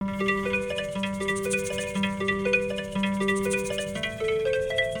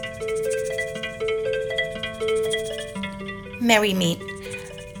Merry meet.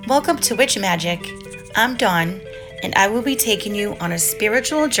 Welcome to Witch Magic. I'm Dawn, and I will be taking you on a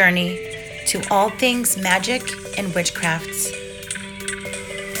spiritual journey to all things magic and witchcrafts.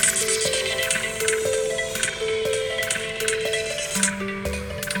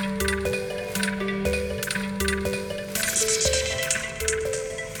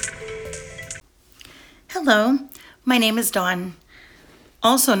 Hello, my name is Dawn,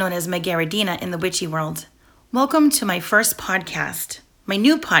 also known as Magaradina in the witchy world. Welcome to my first podcast, my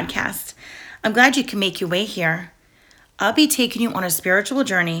new podcast. I'm glad you can make your way here. I'll be taking you on a spiritual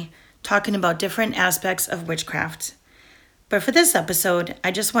journey, talking about different aspects of witchcraft. But for this episode,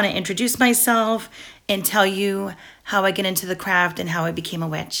 I just want to introduce myself and tell you how I get into the craft and how I became a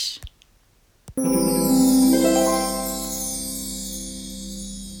witch.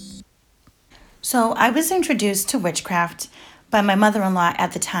 So I was introduced to witchcraft by my mother-in-law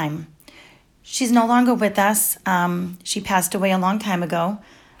at the time. She's no longer with us. She passed away a long time ago,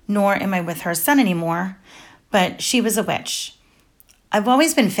 nor am I with her son anymore, but she was a witch. I've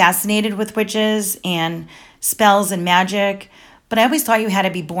always been fascinated with witches and spells and magic, but I always thought you had to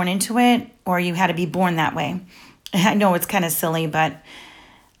be born into it or you had to be born that way. I know it's kind of silly, but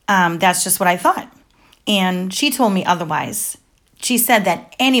that's just what I thought. And she told me otherwise. She said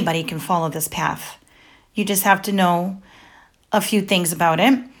that anybody can follow this path. You just have to know a few things about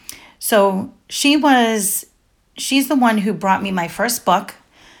it. So she's the one who brought me my first book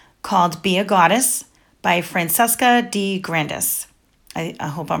called Be a Goddess by Francesca de Grandis. I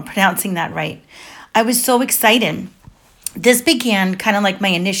hope I'm pronouncing that right. I was so excited. This began kind of like my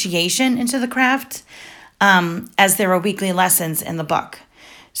initiation into the craft, as there are weekly lessons in the book.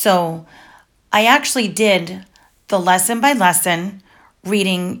 So I actually did the lesson by lesson,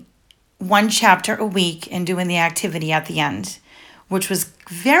 reading one chapter a week and doing the activity at the end, which was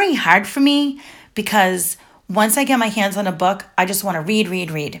very hard for me because once I get my hands on a book, I just want to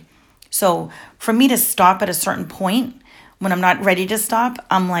read. So for me to stop at a certain point when I'm not ready to stop,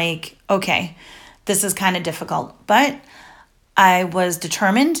 I'm like, okay, this is kind of difficult. But I was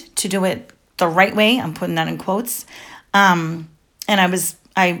determined to do it the right way. I'm putting that in quotes. And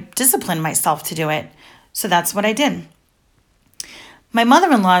I disciplined myself to do it. So that's what I did. My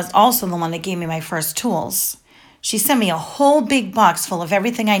mother-in-law is also the one that gave me my first tools. She sent me a whole big box full of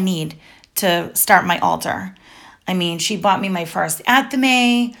everything I need to start my altar. I mean, she bought me my first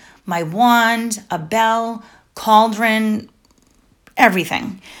athame, my wand, a bell, cauldron,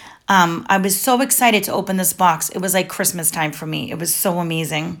 everything. I was so excited to open this box. It was like Christmas time for me. It was so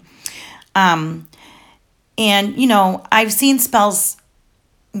amazing. And, I've seen spells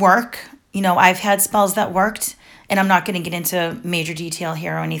work. I've had spells that worked, and I'm not going to get into major detail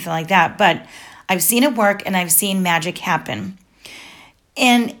here or anything like that, but I've seen it work and I've seen magic happen.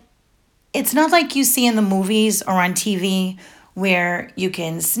 And it's not like you see in the movies or on TV where you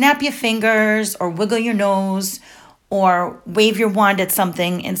can snap your fingers or wiggle your nose or wave your wand at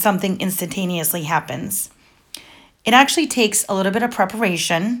something and something instantaneously happens. It actually takes a little bit of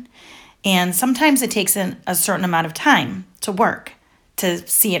preparation, and sometimes it takes a certain amount of time to work, to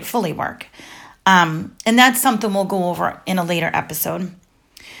see it fully work. And that's something we'll go over in a later episode.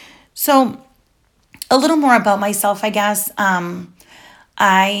 So a little more about myself, I guess.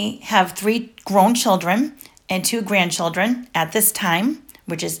 I have 3 grown children and 2 grandchildren at this time,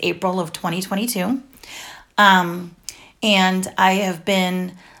 which is April of 2022. And I have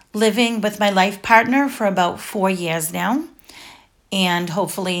been living with my life partner for about 4 years now. And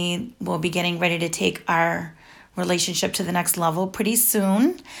hopefully we'll be getting ready to take our relationship to the next level pretty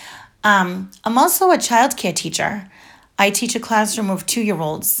soon. I'm also a childcare teacher. I teach a classroom of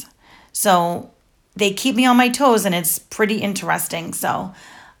 2-year-olds. So they keep me on my toes, and it's pretty interesting. So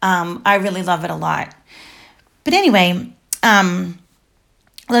I really love it a lot. But anyway,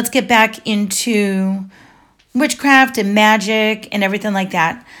 let's get back into witchcraft and magic and everything like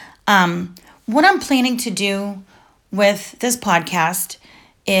that. What I'm planning to do with this podcast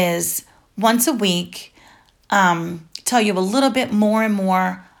is once a week, tell you a little bit more and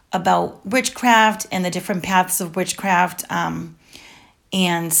more about witchcraft and the different paths of witchcraft,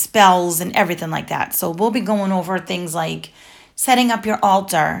 and spells and everything like that. So we'll be going over things like setting up your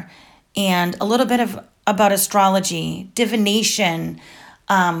altar and a little bit about astrology, divination,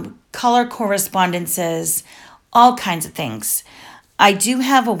 color correspondences, all kinds of things. I do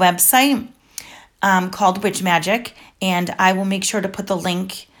have a website called Witch Magic, and I will make sure to put the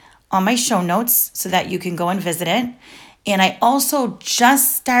link on my show notes so that you can go and visit it. And I also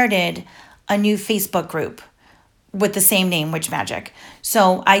just started a new Facebook group with the same name, Witch Magic.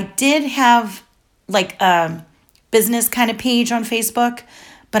 So I did have like a business kind of page on Facebook,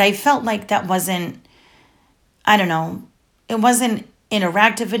 but I felt like that wasn't, I don't know, it wasn't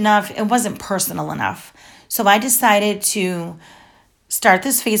interactive enough. It wasn't personal enough. So I decided to start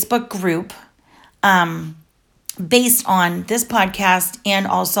this Facebook group based on this podcast and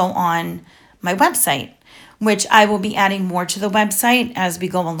also on my website, which I will be adding more to the website as we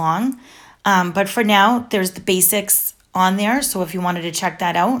go along. But for now, there's the basics on there. So if you wanted to check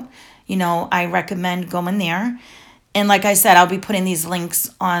that out, I recommend going there. And like I said, I'll be putting these links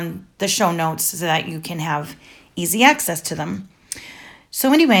on the show notes so that you can have easy access to them.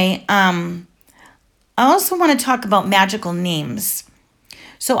 So anyway, I also want to talk about magical names.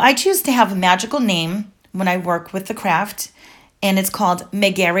 So I choose to have a magical name when I work with the craft, and it's called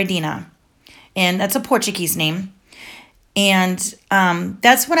Magickal. And that's a Portuguese name. And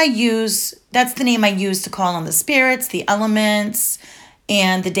that's what I use. That's the name I use to call on the spirits, the elements,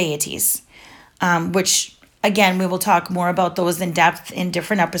 and the deities, which, again, we will talk more about those in depth in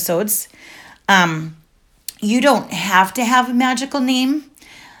different episodes. You don't have to have a magical name.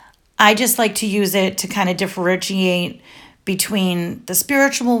 I just like to use it to kind of differentiate between the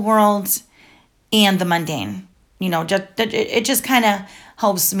spiritual world and the mundane. It just kind of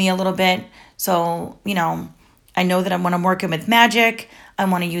helps me a little bit. So, I know that when I'm working with magic, I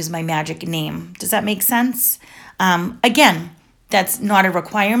want to use my magic name. Does that make sense? Again, that's not a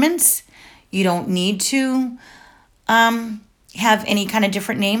requirement. You don't need to have any kind of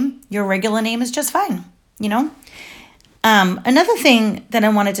different name. Your regular name is just fine, Another thing that I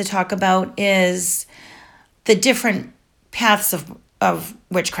wanted to talk about is the different paths of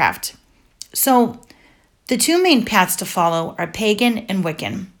witchcraft. So the two main paths to follow are pagan and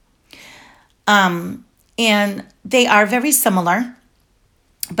Wiccan. And they are very similar,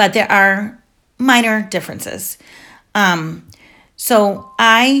 but there are minor differences. So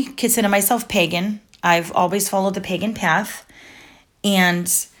I consider myself pagan. I've always followed the pagan path.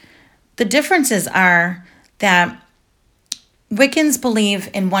 And the differences are that Wiccans believe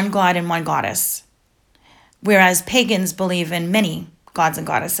in one god and one goddess, whereas pagans believe in many gods and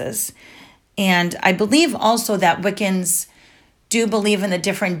goddesses. And I believe also that Wiccans do believe in the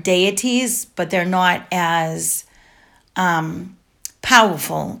different deities, but they're not as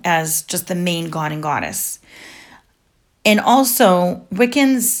powerful as just the main god and goddess. And also,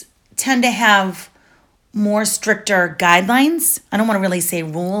 Wiccans tend to have more stricter guidelines. I don't want to really say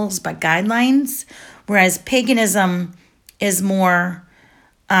rules, but guidelines, whereas paganism is more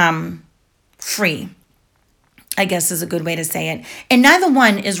free, I guess is a good way to say it. And neither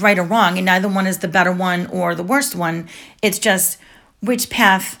one is right or wrong, and neither one is the better one or the worst one. It's just which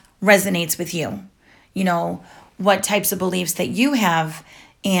path resonates with you. What types of beliefs that you have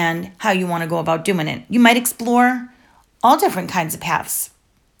and how you want to go about doing it. You might explore all different kinds of paths.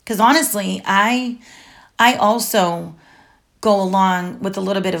 Because honestly, I also go along with a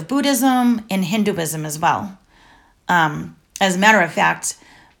little bit of Buddhism and Hinduism as well. As a matter of fact,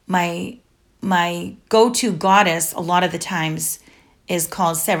 my go-to goddess a lot of the times is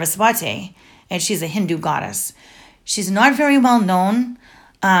called Saraswati, and she's a Hindu goddess. She's not very well known,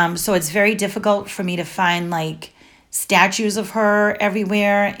 so it's very difficult for me to find statues of her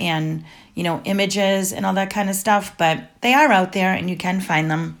everywhere and images and all that kind of stuff, but they are out there and you can find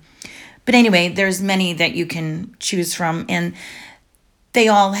them. But anyway, there's many that you can choose from, and they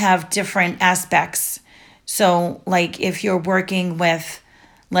all have different aspects. So if you're working with,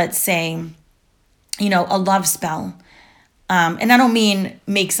 let's say, a love spell, and I don't mean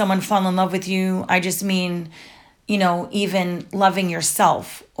make someone fall in love with you. I just mean, even loving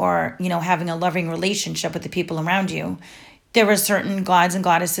yourself or, having a loving relationship with the people around you. There are certain gods and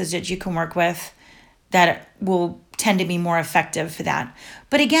goddesses that you can work with that will tend to be more effective for that.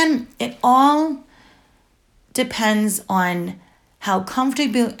 But again, it all depends on how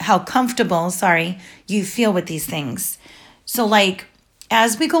comfortable, you feel with these things. So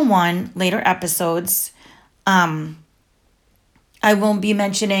as we go on later episodes, I will be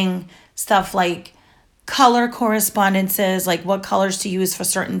mentioning stuff like color correspondences, like what colors to use for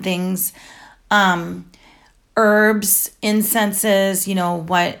certain things, herbs, incenses,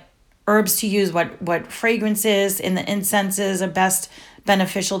 what herbs to use, what fragrances in the incenses are best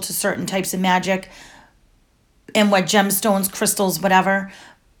beneficial to certain types of magic, and what gemstones, crystals, whatever.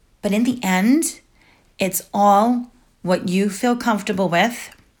 But in the end, it's all what you feel comfortable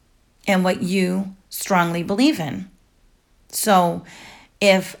with and what you strongly believe in. So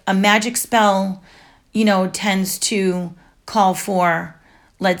if a magic spell, tends to call for,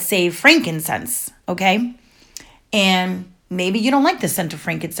 let's say, frankincense, okay? And maybe you don't like the scent of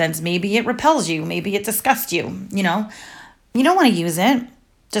frankincense. Maybe it repels you. Maybe it disgusts you, You don't want to use it.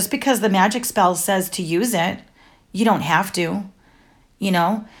 Just because the magic spell says to use it, you don't have to,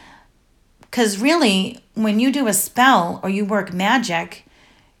 Because really, when you do a spell or you work magic,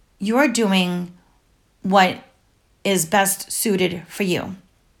 you're doing what is best suited for you.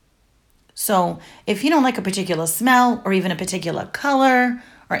 So if you don't like a particular smell or even a particular color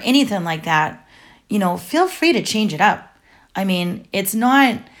or anything like that, feel free to change it up. I mean, it's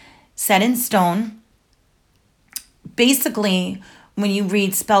not set in stone. Basically, when you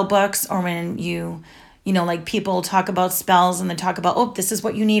read spell books or when you like people talk about spells and they talk about, oh, this is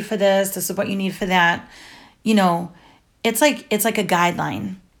what you need for this is what you need for that. It's like a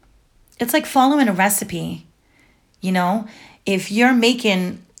guideline. It's like following a recipe. If you're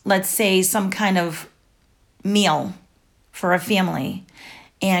making, let's say, some kind of meal for a family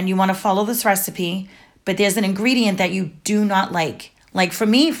and you want to follow this recipe, but there's an ingredient that you do not like. Like for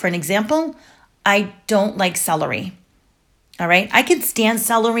me, for an example, I don't like celery. All right. I can stand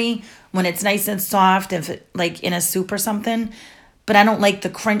celery when it's nice and soft, if it, like in a soup or something, but I don't like the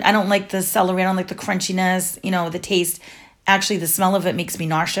crunch. I don't like the celery. I don't like the crunchiness, the taste. Actually, the smell of it makes me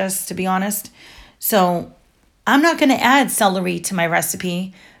nauseous, to be honest. So I'm not going to add celery to my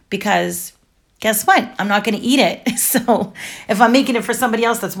recipe because guess what? I'm not going to eat it. So if I'm making it for somebody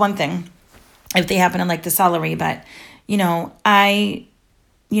else, that's one thing. If they happen to like the celery, but I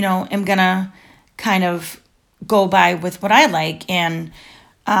am going to kind of go by with what I like and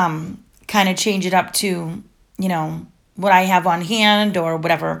kind of change it up to, what I have on hand or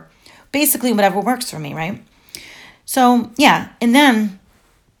whatever, basically whatever works for me, right? So, yeah. And then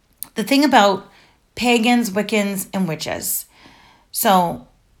the thing about pagans, Wiccans, and witches. So,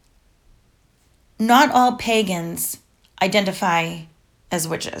 not all pagans identify as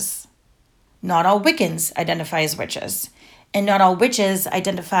witches. Not all Wiccans identify as witches. And not all witches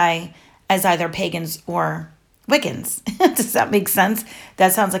identify as either pagans or Wiccans. Does that make sense?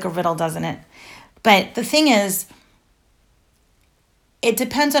 That sounds like a riddle, doesn't it? But the thing is, it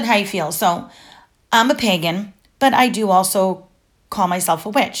depends on how you feel. So I'm a pagan, but I do also call myself a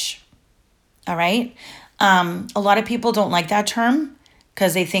witch. All right? A lot of people don't like that term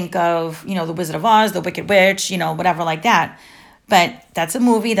because they think of, the Wizard of Oz, the Wicked Witch, whatever like that. But that's a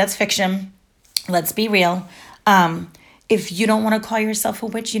movie, that's fiction. Let's be real. If you don't want to call yourself a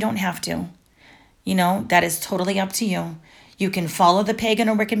witch, you don't have to. That is totally up to you. You can follow the pagan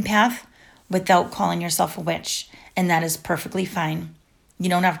or Wiccan path without calling yourself a witch. And that is perfectly fine. You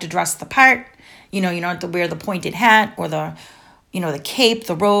don't have to dress the part. You don't have to wear the pointed hat or the cape,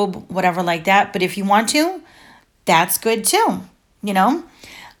 the robe, whatever like that. But if you want to, that's good too.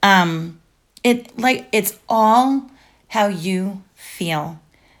 It's all how you feel.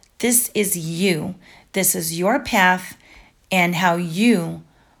 This is you. This is your path and how you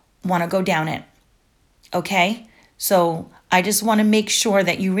want to go down it. Okay? So I just want to make sure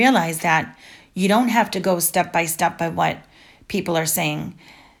that you realize that you don't have to go step by step by what people are saying.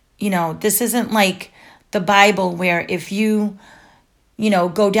 This isn't like the Bible where if you,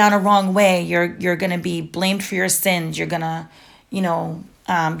 go down a wrong way, you're going to be blamed for your sins. You're going to,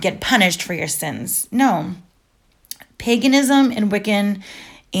 get punished for your sins. No. Paganism and Wiccan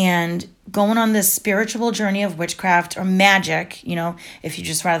and going on this spiritual journey of witchcraft or magic, if you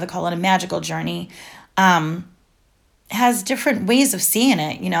just rather call it a magical journey, has different ways of seeing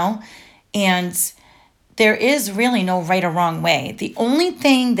it, and there is really no right or wrong way. The only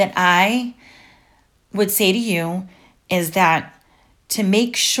thing that I would say to you is that to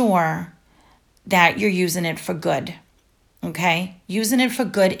make sure that you're using it for good, okay? Using it for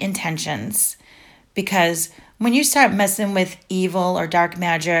good intentions, because when you start messing with evil or dark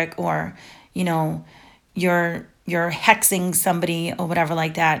magic or, you're hexing somebody or whatever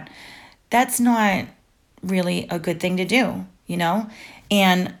like that, that's not really a good thing to do,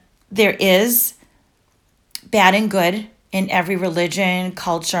 And there is bad and good in every religion,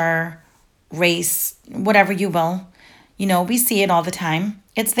 culture, race, whatever you will. We see it all the time.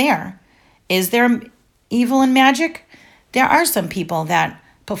 It's there. Is there evil in magic? There are some people that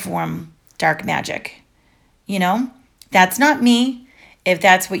perform dark magic. That's not me. If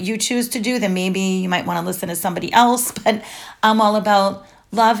that's what you choose to do, then maybe you might want to listen to somebody else. But I'm all about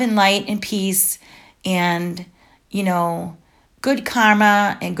love and light and peace and, good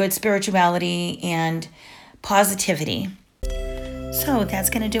karma and good spirituality and positivity. So that's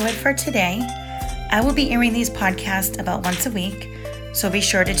going to do it for today. I will be airing these podcasts about once a week, so be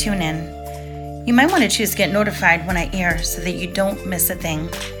sure to tune in. You might want to choose to get notified when I air so that you don't miss a thing.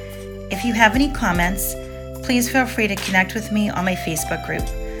 If you have any comments, please feel free to connect with me on my Facebook group.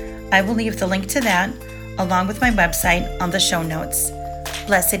 I will leave the link to that, along with my website, on the show notes.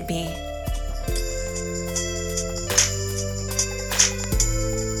 Blessed be.